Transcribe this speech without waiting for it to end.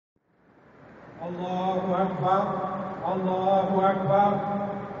Allahu Akbar, Allahu Akbar,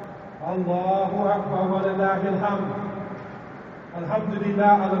 Allahu Akbar, wa lillahi alhamd.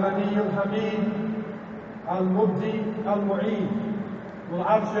 Alhamdulillah, al-Ghani al-Hamid, al-Mubdi, al-Mu'id,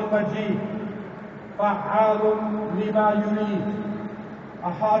 wal-Arsh al-Majid, fa'alun lima yurid,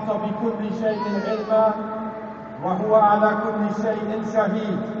 ahata bi kulli shay'in ilma, wa huwa ala kulli shay'in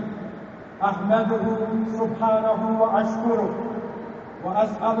shahid. Ahmaduhu subhanahu wa ashkuruh.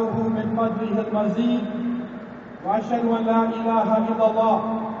 وأسأله من فضله المزيد وأشهد أن لا إله إلا الله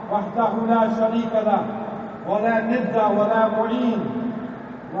وحده لا شريك له ولا ند ولا معين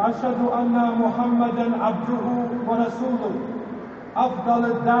وأشهد أن محمدا عبده ورسوله أفضل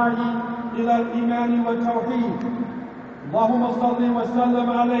الداعي إلى الإيمان والتوحيد. اللهم صل وسلم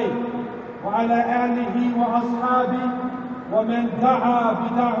عليه وعلى آله وأصحابه ومن دعا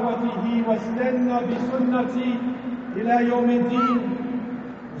بدعوته واستنى بسنته إلى يوم الدين.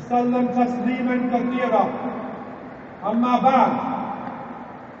 وسلم تسليما كثيرا. Amma ba'd.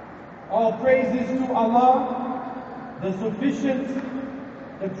 All praises to Allah, the sufficient,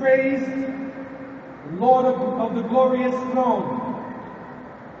 the praised, Lord of the glorious throne.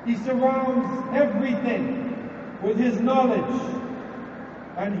 He surrounds everything with His knowledge,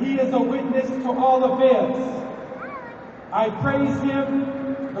 and He is a witness to all affairs. I praise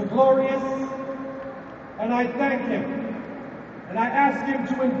Him, the glorious, and I thank Him. And I ask Him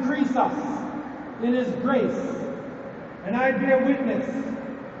to increase us in His grace. And I bear witness,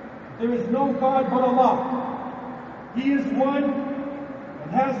 there is no God but Allah. He is one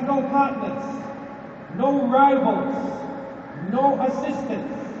and has no partners, no rivals, no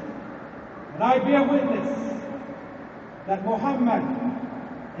assistants. And I bear witness that Muhammad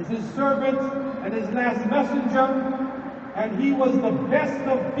is His servant and His last messenger, and he was the best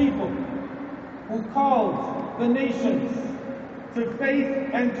of people who called the nations to faith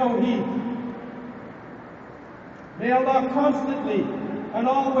and tawheed. May Allah constantly and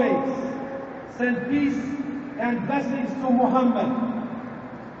always send peace and blessings to Muhammad,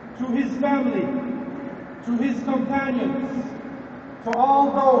 to his family, to his companions, to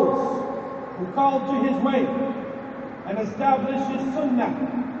all those who call to his way and establish his sunnah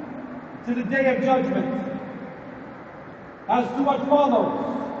to the day of judgment. As to what follows,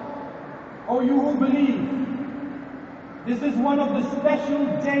 O you who believe, this is one of the special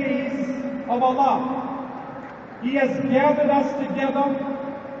days of Allah. He has gathered us together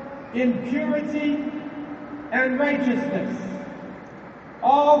in purity and righteousness.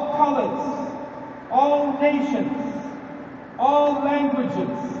 All colors, all nations, all languages,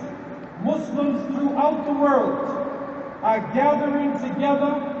 Muslims throughout the world are gathering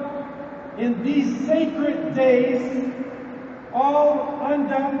together in these sacred days, all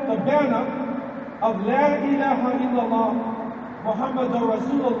under the banner of La ilaha illallah Muhammadur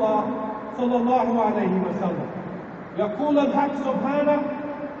Rasulullah sallallahu alayhi wa sallam. يقول الحق سبحانه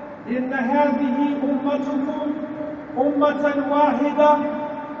إن هذه أمتكم أمة واحدة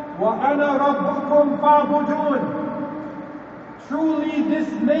وأنا ربكم فاعبدون. Truly this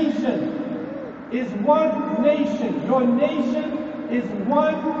nation is one nation. Your nation is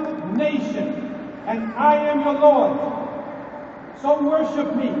one nation, and I am your Lord. So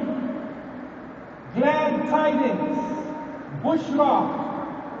worship me. Glad tidings,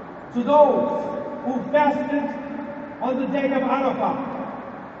 bushra, to those who fasted on the day of Arafah.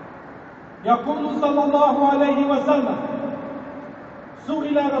 يقول صلى الله عليه وسلم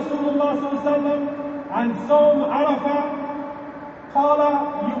سئل رسول الله صلى الله عليه وسلم عن صوم عرفة قال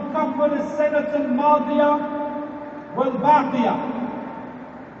يكفر السنة الماضية والباقية.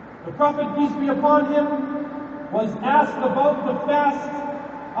 The Prophet, peace be upon him, was asked about the fast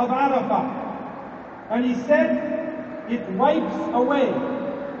of Arafah, and he said it wipes away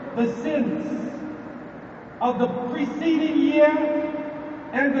the sins of the preceding year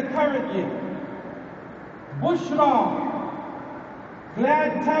and the current year. Bushra,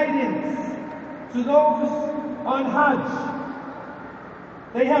 glad tidings to those on Hajj.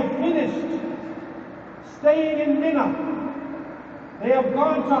 They have finished staying in Mina. They have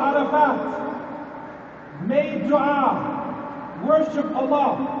gone to Arafat, made dua, worship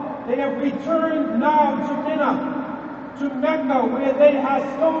Allah. They have returned now to Mina, to Mecca, where they are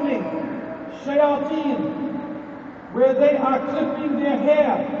stoning shayateen, where they are clipping their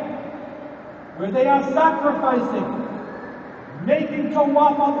hair, where they are sacrificing, making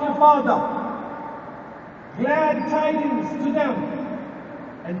tawaf al-ifadah. Glad tidings to them,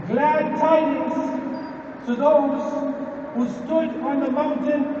 and glad tidings to those who stood on the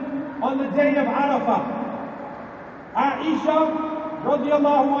mountain on the day of Arafah. Aisha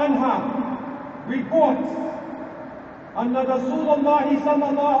radiallahu anha reports أن رسول الله صلى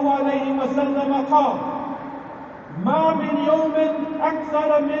الله عليه وسلم قال: ما من يوم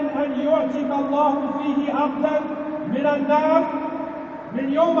أكثر من أن يعتق الله فيه عبدا من النار من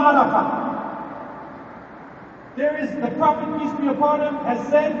يوم عرفة. The Prophet, peace be upon him, has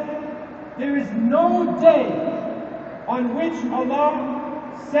said, there is no day on which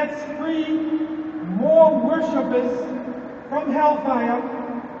Allah sets free more worshippers from hellfire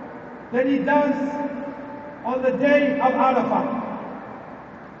than He does on the day of Arafah.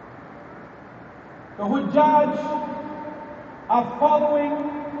 The Hujjaj are following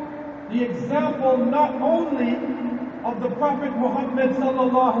the example not only of the Prophet Muhammad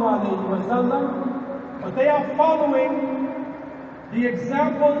sallallahu alaihi wasallam, but they are following the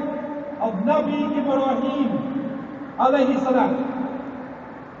example of Nabi Ibrahim alayhi salam,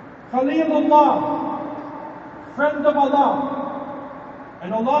 Khalilullah, friend of Allah.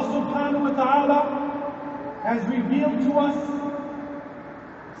 And Allah subhanahu wa ta'ala has revealed to us,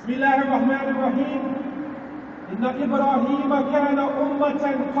 Bismillahir Rahmanir Rahim, Inna Ibrahim kana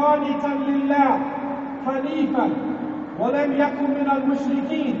ummatan qanitan lillah hanifan wa lam yakun min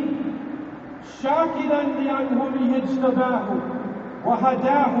al-mushrikeen شاكرا لأنعمه اجتباه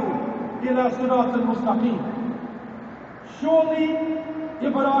وهداه إلى صراط المستقيم. Surely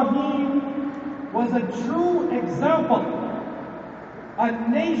Ibrahim was a true example, a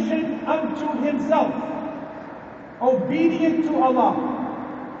nation unto himself, obedient to Allah,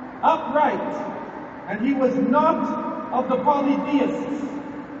 upright, and he was not of the polytheists.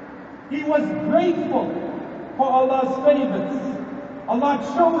 He was grateful for Allah's favors. Allah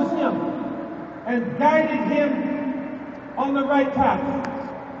chose him and guided him on the right path.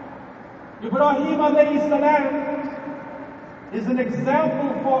 Ibrahim alayhi salam is an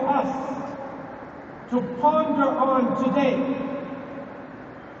example for us to ponder on today.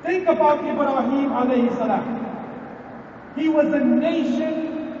 Think about Ibrahim alayhi salam. He was a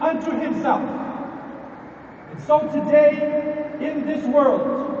nation unto himself. And so today in this world,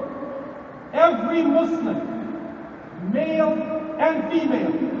 every Muslim, male and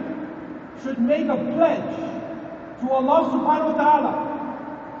female, should make a pledge to Allah subhanahu wa ta'ala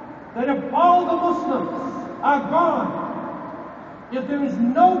that if all the Muslims are gone, if there is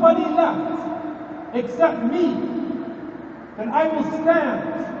nobody left except me, then I will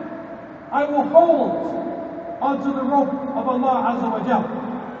stand, I will hold onto the rope of Allah Azza wa Jal.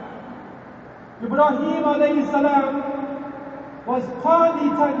 Ibrahim alayhi salam was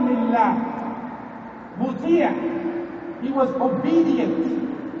qanitan lillah, muti'. He was obedient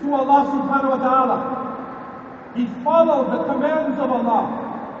to Allah subhanahu wa ta'ala. He followed the commands of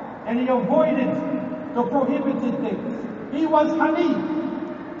Allah and he avoided the prohibited things. He was Hanif,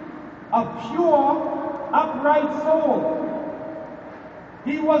 a pure, upright soul.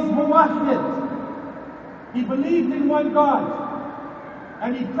 He was Muwahhid. He believed in one God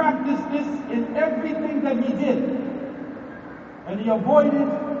and he practiced this in everything that he did. And he avoided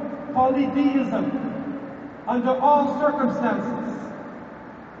polytheism under all circumstances.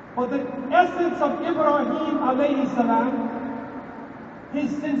 But the essence of Ibrahim alayhi salam, his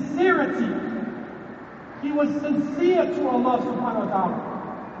sincerity, he was sincere to Allah subhanahu wa ta'ala.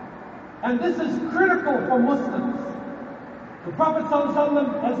 And this is critical for Muslims. The Prophet sallallahu alaihi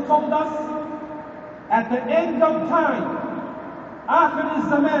wasallam has told us, at the end of time, Akhir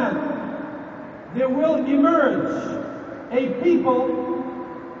al-Zaman, there will emerge a people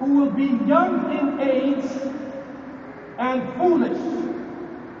who will be young in age and foolish.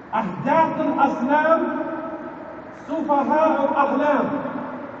 Ahdath al-Aslam, Sufaha al-Ahlam.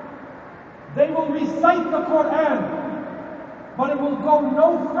 They will recite the Quran, but it will go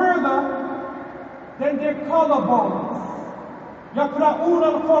no further than their collarbones. يقرؤون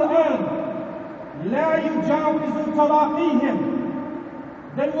القرآن لا يجاوز تراقيهم.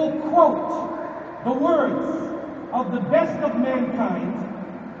 They will quote the words of the best of mankind,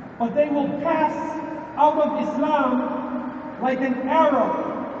 but they will pass out of Islam like an arrow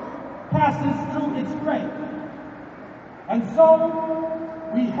passes through its prey. And so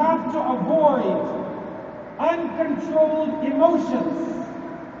we have to avoid uncontrolled emotions,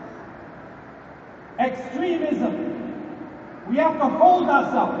 extremism. We have to hold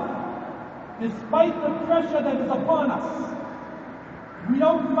ourselves despite the pressure that is upon us. We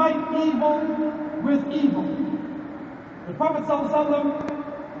don't fight evil with evil. The Prophet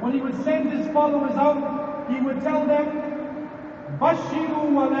ﷺ, when he would send his followers out, he would tell them,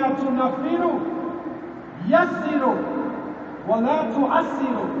 Bashiru wa la tunaffiru, yassiru wa la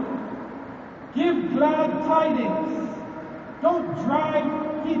tu'assiru. Give glad tidings. Don't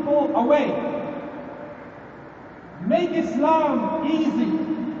drive people away. Make Islam easy.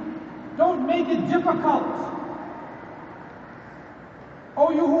 Don't make it difficult. O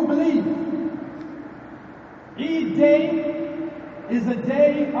you who believe, Eid Day is a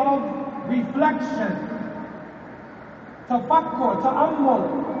day of reflection, tafakkur, ta'ammul.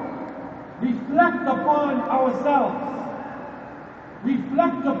 Reflect upon ourselves.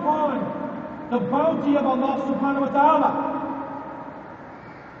 Reflect upon the bounty of Allah subhanahu wa ta'ala.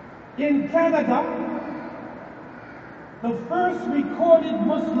 In Canada, the first recorded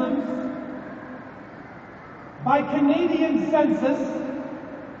Muslims by Canadian census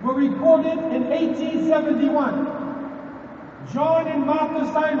were recorded in 1871. John and Martha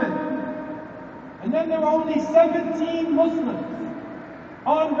Simon. And then there were only 17 Muslims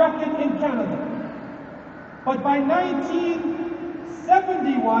on record in Canada. But by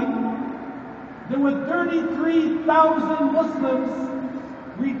 1971, there were 33,000 Muslims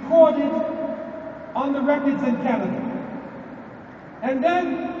recorded on the records in Canada. And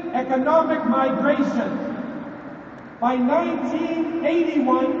then economic migration. By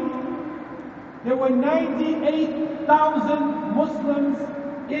 1981, there were 98,000 Muslims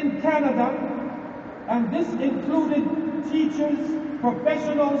in Canada, and this included teachers,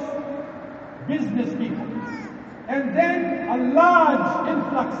 professionals, business people. And then a large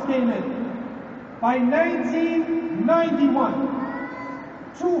influx came in. By 1991,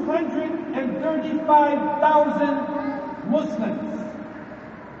 235,000 Muslims.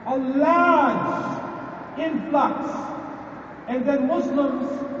 A large influx. And then Muslims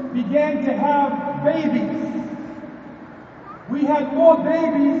began to have babies. We had more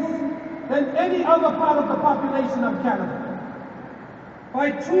babies than any other part of the population of Canada.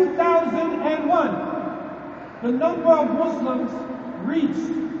 By 2001, the number of Muslims reached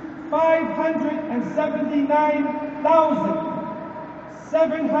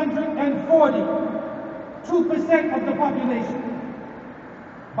 579,740, 2% of the population.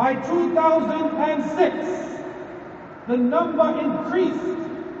 By 2006, the number increased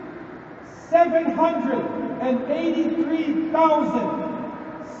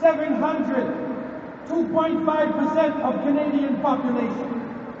 783,700, 2.5% of Canadian population.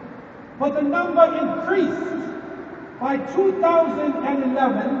 But the number increased by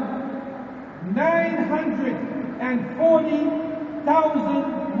 2011,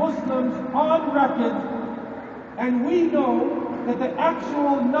 940,000 Muslims on record, and we know that the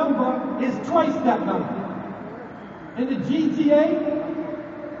actual number is twice that number. In the GTA,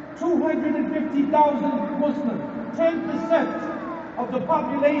 250,000 Muslims, 10% of the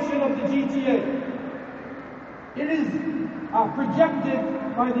population of the GTA. It is projected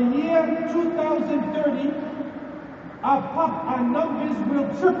by the year 2030, our numbers will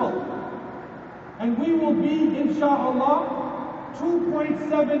triple. And we will be, inshallah,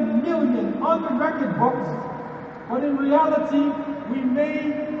 2.7 million on the record books, but in reality, we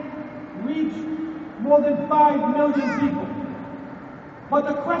may reach more than 5 million people. But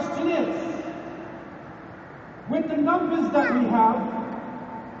the question is, with the numbers that we have,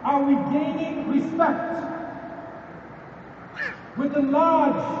 are we gaining respect? With the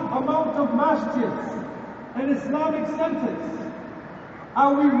large amount of masjids and Islamic centers,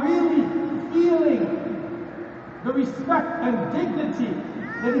 are we really feeling the respect and dignity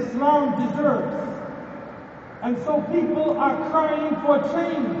that Islam deserves? And so people are crying for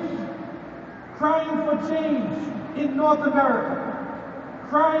change in North America,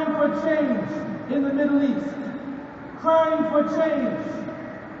 crying for change in the Middle East, crying for change.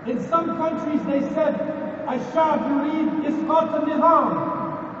 In some countries they said, Ashab yurid isqat al-nizam.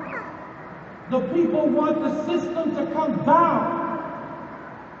 The people want the system to come down.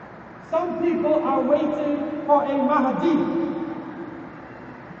 Some people are waiting for a Mahdi.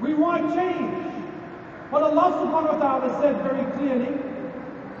 We want change. But Allah subhanahu wa ta'ala said very clearly,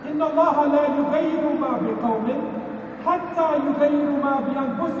 Inna Allah la yughayyiru ma biqawmin hatta yughayyiru ma bi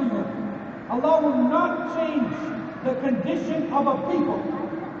anfusihim. Allah will not change the condition of a people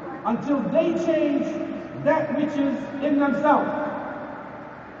until they change that which is in themselves.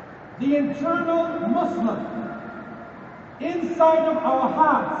 The internal Muslim, inside of our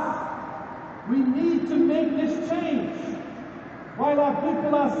hearts, we need to make this change. While our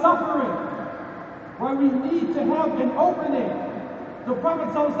people are suffering, while we need to have an opening, the Prophet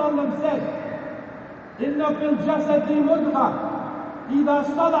ﷺ said, Inna fil jasadi mudghah, idha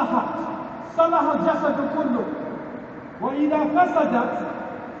salahat, salaha al-jasadu kullu, wa idha fasadat,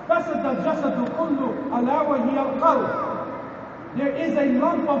 fasada al-jasadu kullu, ala wa hiya al-qalb. There is a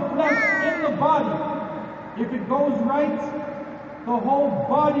lump of flesh in the body. If it goes right, the whole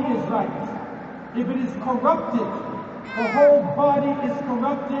body is right. If it is corrupted, the whole body is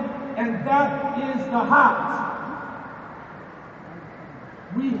corrupted, and that is the heart.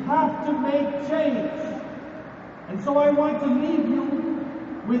 We have to make change. And so I want to leave you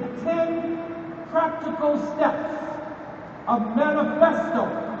with 10 practical steps, a manifesto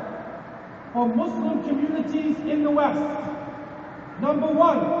for Muslim communities in the West. Number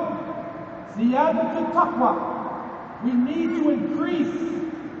 1, Ziyadatul Taqwa. We need to increase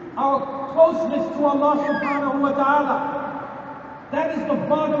our closeness to Allah subhanahu wa ta'ala. That is the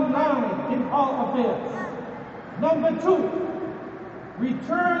bottom line in all affairs. Number 2,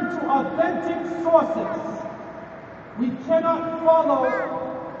 return to authentic sources. We cannot follow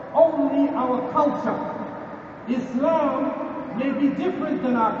only our culture. Islam may be different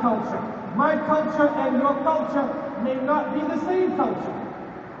than our culture. My culture and your culture may not be the same culture.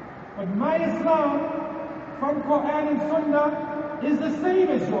 But my Islam from Quran and Sunnah is the same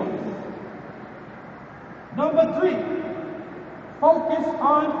as yours. Number 3, focus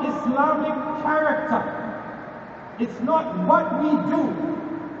on Islamic character. It's not what we do.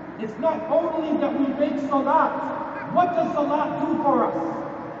 It's not only that we make salat. What does salat do for us?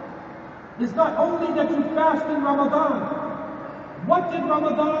 It's not only that you fast in Ramadan. What did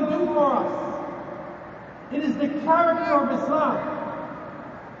Ramadan do for us? It is the character of Islam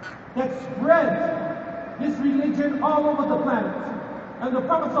that spread this religion all over the planet. And the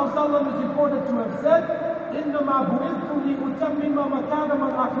Prophet ﷺ is reported to have said, إِنَّمَا بُعِثْتُ لِأُتَمِّمَ مَكَارِمَ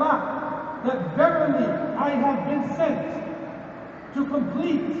الْأَخْلَاقِ, that verily I have been sent to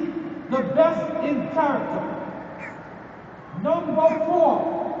complete the best in character. Number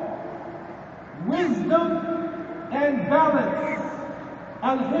 4, wisdom and balance.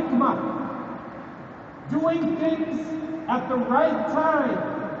 Al-Hikmah, doing things at the right time.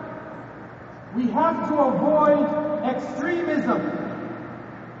 We have to avoid extremism.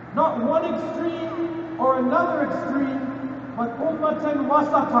 Not one extreme or another extreme, but ummatan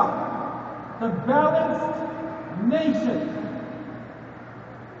wasata, the balanced nation.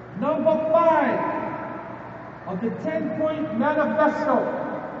 Number 5 of the 10-point manifesto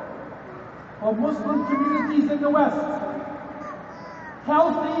for Muslim communities in the West: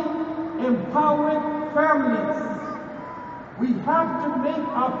 healthy, empowered families. We have to make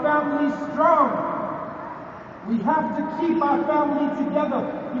our families strong. We have to keep our family together,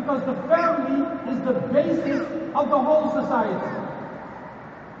 because the family is the basis of the whole society.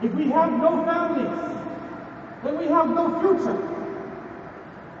 If we have no families, then we have no future.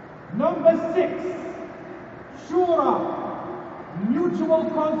 Number 6, shura, mutual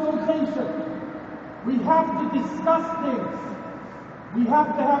consultation. We have to discuss things. We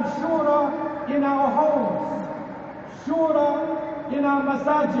have to have shura in our homes, shura in our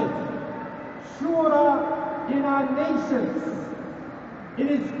masajid, shura in our nations.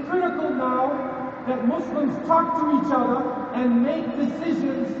 It is critical now that Muslims talk to each other and make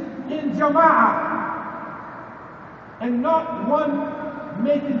decisions in jama'ah, and not one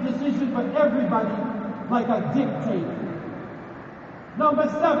making decisions for everybody like a dictator. Number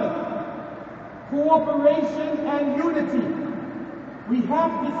 7, cooperation and unity. We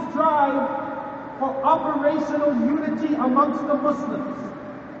have to strive for operational unity amongst the Muslims.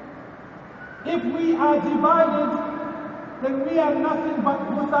 If we are divided, then we are nothing but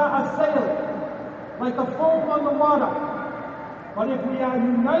a sail, like a foam on the water. But if we are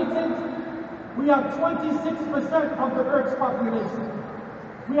united, we are 26% of the earth's population.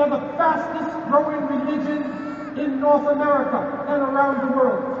 We are the fastest growing religion in North America and around the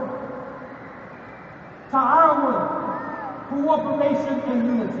world. Ta'awun, cooperation and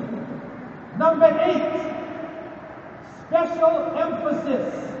unity. Number 8, special emphasis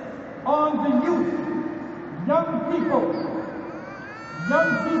on the youth, young people. Young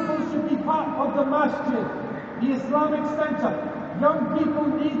people should be part of the masjid, the Islamic center. Young people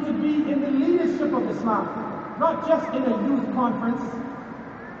need to be in the leadership of Islam, not just in a youth conference,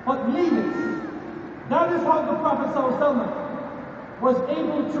 but leaders. That is how the Prophet ﷺ was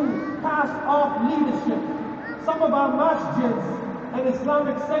able to pass off leadership. Some of our masjids and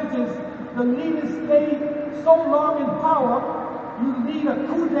Islamic centers, the leaders stay so long in power, you need a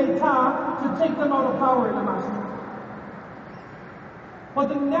coup d'etat to take them out of power in the masjid. But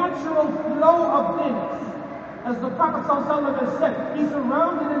the natural flow of things, as the Prophet ﷺ has said, he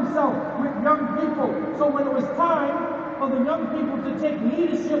surrounded himself with young people. So when it was time for the young people to take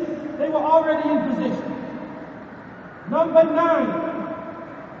leadership, they were already in position. Number 9,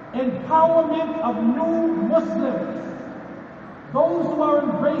 empowerment of new Muslims. Those who are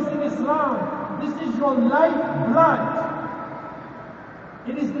embracing Islam, this is your lifeblood.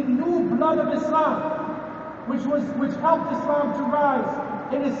 It is the new blood of Islam, which helped Islam to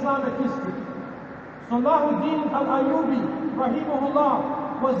rise in Islamic history. Salahuddin al-Ayyubi,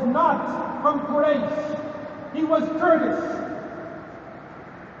 rahimahullah, was not from Quraysh. He was Kurdish.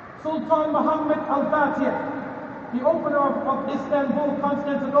 Sultan Muhammad al-Fatih, the opener of Istanbul,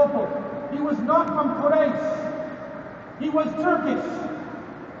 Constantinople, he was not from Quraysh. He was Turkish.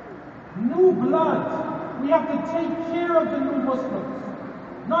 New blood. We have to take care of the new Muslims.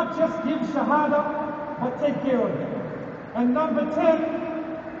 Not just give Shahada, but take care of them. And number 10,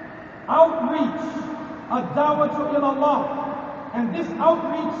 outreach. Ad-dawatu ila Allah. And this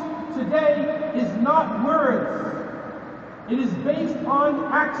outreach today is not words. It is based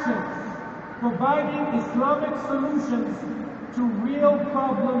on actions, providing Islamic solutions to real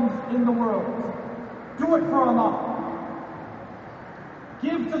problems in the world. Do it for Allah.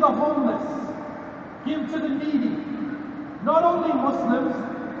 Give to the homeless. Give to the needy. Not only Muslims,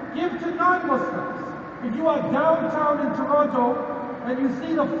 give to non-Muslims. If you are downtown in Toronto and you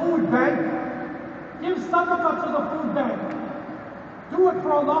see the food bank, give sadaqah to the food bank. Do it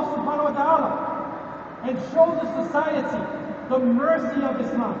for Allah subhanahu wa ta'ala and show the society the mercy of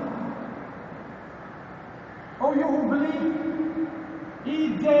Islam. Oh, you who believe,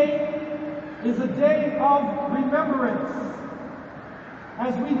 Eid Day is a day of remembrance.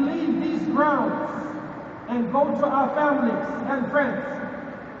 As we leave these grounds and go to our families and friends,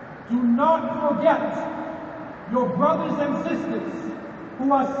 do not forget your brothers and sisters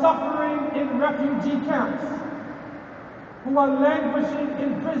who are suffering in refugee camps, who are languishing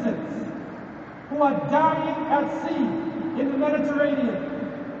in prisons, who are dying at sea in the Mediterranean,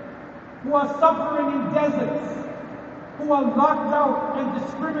 who are suffering in deserts, who are locked out and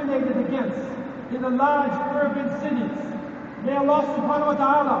discriminated against in the large urban cities. May Allah subhanahu wa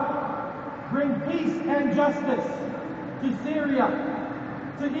ta'ala bring peace and justice to Syria,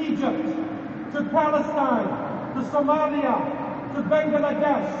 to Egypt, to Palestine, to Somalia, to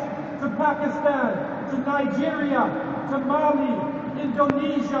Bangladesh, to Pakistan, to Nigeria, to Mali,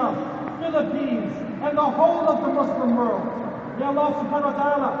 Indonesia, Philippines, and the whole of the Muslim world. May Allah subhanahu wa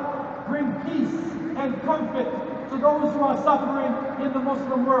ta'ala bring peace and comfort to those who are suffering in the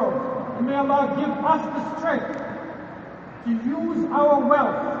Muslim world. And may Allah give us the strength to use our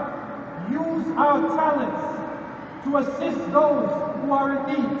wealth, use our talents to assist those who are in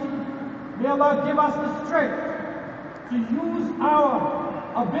need. May Allah give us the strength to use our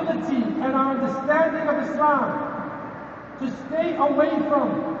ability and our understanding of Islam to stay away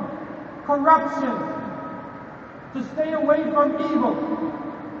from corruption, to stay away from evil.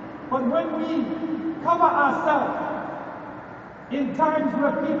 But when we cover ourselves in times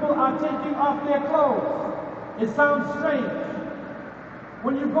where people are taking off their clothes, it sounds strange.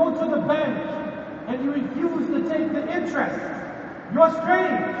 When you go to the bank and you refuse to take the interest, you're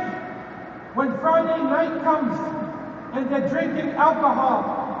strange. When Friday night comes and they're drinking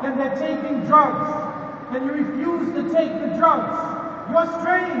alcohol and they're taking drugs and you refuse to take the drugs, you're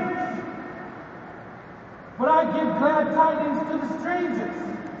strange. But I give glad tidings to the strangers.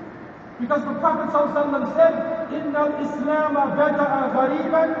 Because the Prophet ﷺ said, إِنَّ الْإِسْلَامَ بَدَأَ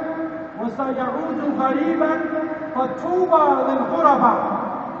غَرِيبًا وَسَيَعُودُ غَرِيبًا فَطُوبَى لِلْغُرَبَى.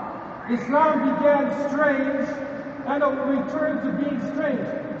 Islam began strange and it will return to being strange.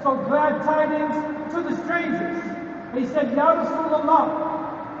 So glad tidings to the strangers. They said, Ya Rasulullah,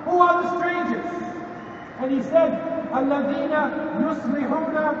 who are the strangers? And he said, الَّذِينَ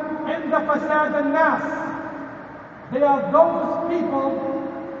يُصْلِحُونَ عِنْدَ فَسَادِ النَّاسِ. They are those people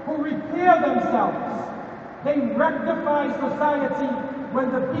who repair themselves. They rectify society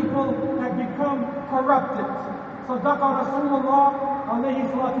when the people have become corrupted. Sadaqa Rasulullah alayhi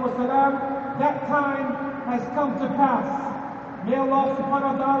salatu wasalam, that time has come to pass. May Allah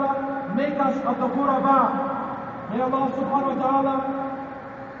subhanahu wa ta'ala make us of the ghuraba. May Allah subhanahu wa ta'ala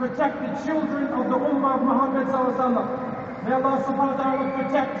protect the children of the ummah of Muhammad sallallahu alaihi wasallam. May Allah subhanahu wa ta'ala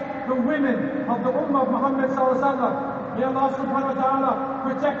protect the women of the ummah of Muhammad sallallahu alaihi wasallam. May Allah subhanahu wa ta'ala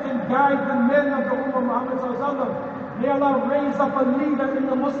protect and guide the men of the ummah of Muhammad sallallahu alaihi wasallam. May Allah raise up a leader in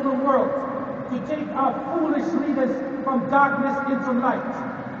the Muslim world to take our foolish leaders from darkness into light.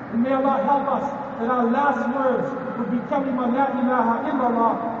 And may Allah help us that our last words will be kalima la ilaha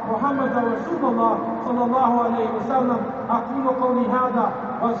illallah Muhammad Rasulullah sallallahu alayhi wa sallam. Aqulu qawli hadha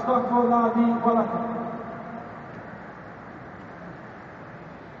wa astaghfirullah li wa lakum.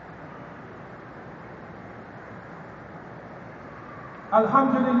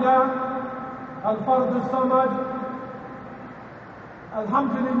 Alhamdulillah, al-Fard al-Samad,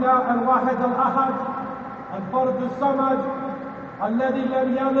 Alhamdulillah, al-Wahid al-Ahad, al-Fard al-Samad, الذي لم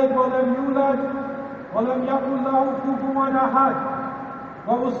يلد ولم يولد ولم يكن له كفوا أحد.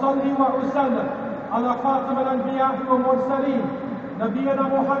 وأصلي وأسلم على خاتم الأنبياء والمرسلين نبينا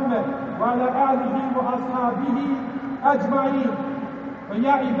محمد وعلى آله وأصحابه أجمعين.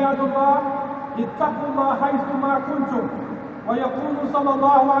 فيا عباد الله اتقوا الله حيثما كنتم. ويقول صلى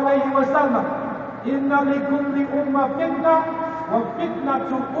الله عليه وسلم إن لكل أمة فتنة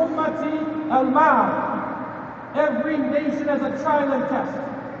وفتنة أمتي المال. Every nation has a trial and test.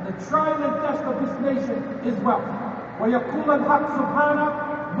 The trial and test of this nation is wealth. ويقول الحق سبحانه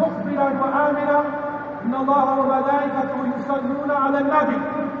مخبرا وآمنا إن الله وملائكته يصلون على النبي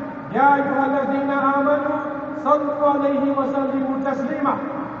يا أيها الذين آمنوا صلوا عليه وسلموا تسليما.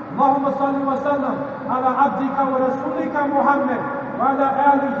 اللهم صل وسلم على عبدك ورسولك محمد وعلى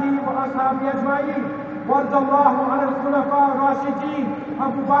آله وأصحابه أجمعين. وارض الله عن الخلفاء الراشدين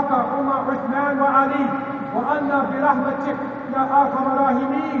أبو بكر عمر عثمان وعلي وأنا برحمتك يا أرحم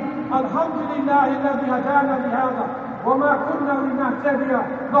الراحمين. الحمد لله الذي هدانا لهذا وما كنا لنهتدي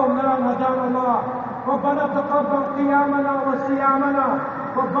لولا أن هدانا الله. ربنا تقبل قيامنا وصيامنا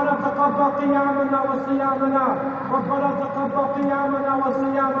ربنا تقبل قيامنا وصيامنا ربنا تقبل قيامنا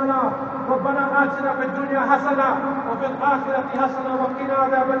وصيامنا ربنا آتنا في الدنيا حسنة وفي الآخرة حسنة وقنا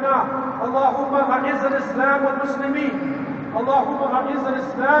عذاب النار. اللهم أعز الإسلام والمسلمين اللهم أعز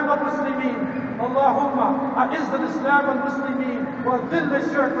الإسلام والمسلمين اللهم أعز الإسلام والمسلمين وذل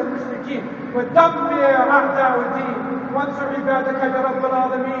الشرك والمشركين ودمر أعداء الدين وانصر عبادك يا رب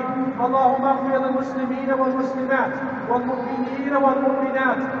العالمين. اللهم اغفر للمسلمين والمسلمات والمؤمنين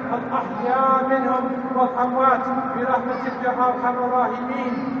والمؤمنات الأحياء منهم والأموات برحمتك يا أرحم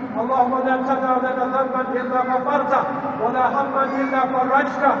الراحمين. اللهم لا تدع لنا ذنبا إلا غفرته ولا هما إلا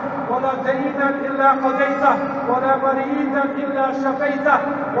فرجته ولا دينا إلا قضيته ولا مريضا إلا شفيته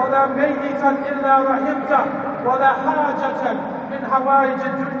ولا ميتا إلا رحمته ولا حاجة من حوائج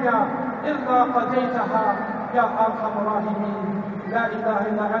الدنيا إلا قضيتها يا أرحم الراحمين. لا إله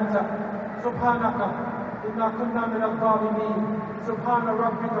إلا أنت سبحانك إنا كنا من الظالمين. سبحان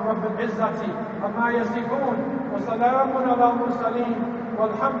ربك رب العزة عما يصفون وسلام على المرسلين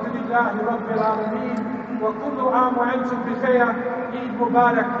والحمد لله رب العالمين. وكل عام وأنتم بخير. عيد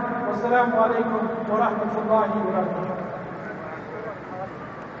مبارك والسلام عليكم ورحمة الله وبركاته.